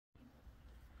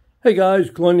Hey guys,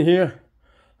 Glenn here.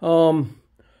 Doing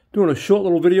a short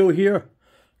little video here.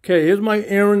 Okay, here's my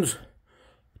Aaron's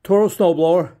Toro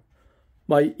snowblower,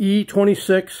 my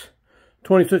E26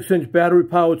 26-inch battery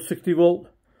powered 60 volt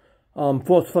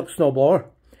force flex snowblower.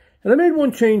 And I made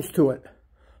one change to it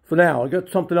for now. I got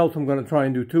something else I'm going to try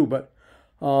and do too, but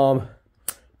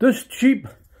this cheap,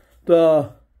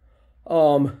 the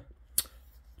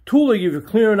tool they give you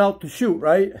clearing out the chute,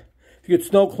 right? If you get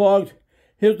snow clogged,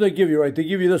 here's what they give you, right? They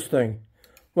give you this thing.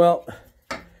 Well,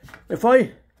 if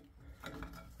I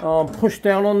push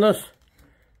down on this,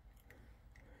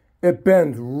 it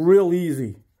bends real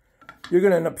easy. You're going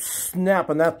to end up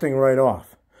snapping that thing right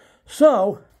off.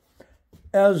 So,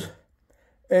 as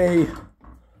a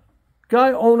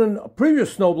guy owning a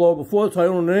previous snowblower before this, I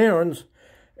owned an Aaron's,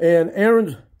 and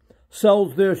Aaron's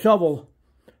sells their shovel,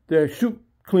 their chute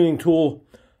cleaning tool.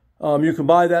 You can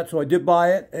buy that, so I did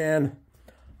buy it, and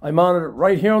I mounted it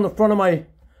right here on the front of my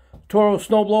Toro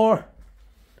snowblower,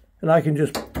 and I can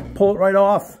just pull it right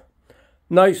off.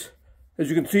 Nice, as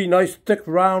you can see, nice, thick,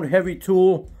 round, heavy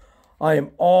tool. I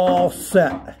am all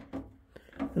set.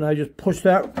 And I just push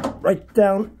that right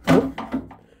down,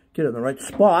 get it in the right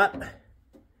spot.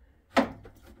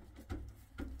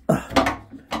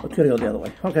 Let's get it go the other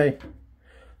way. Okay,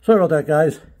 sorry about that,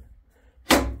 guys.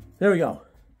 There we go.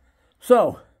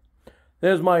 So,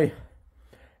 there's my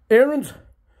Aaron's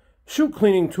chute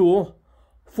cleaning tool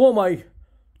for my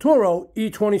Toro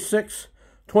E26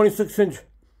 26-inch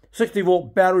 60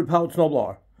 volt battery powered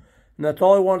snowblower. And that's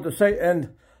all I wanted to say.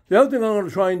 And the other thing I'm going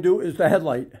to try and do is the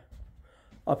headlight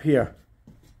up here.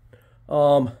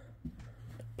 Plugs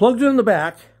it in the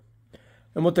back,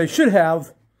 and what they should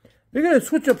have, they got a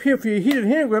switch up here for your heated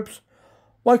hand grips.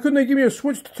 Why couldn't they give me a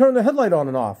switch to turn the headlight on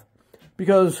and off?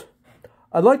 Because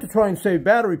I'd like to try and save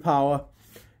battery power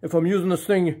if I'm using this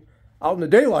thing out in the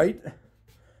daylight,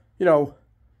 you know,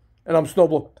 and I'm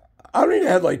snowblowing. I don't need a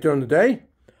headlight during the day.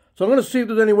 So I'm going to see if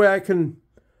there's any way I can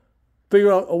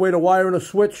figure out a way to wire in a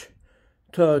switch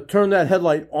to turn that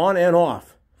headlight on and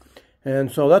off.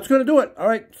 And so that's going to do it. All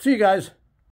right, see you guys.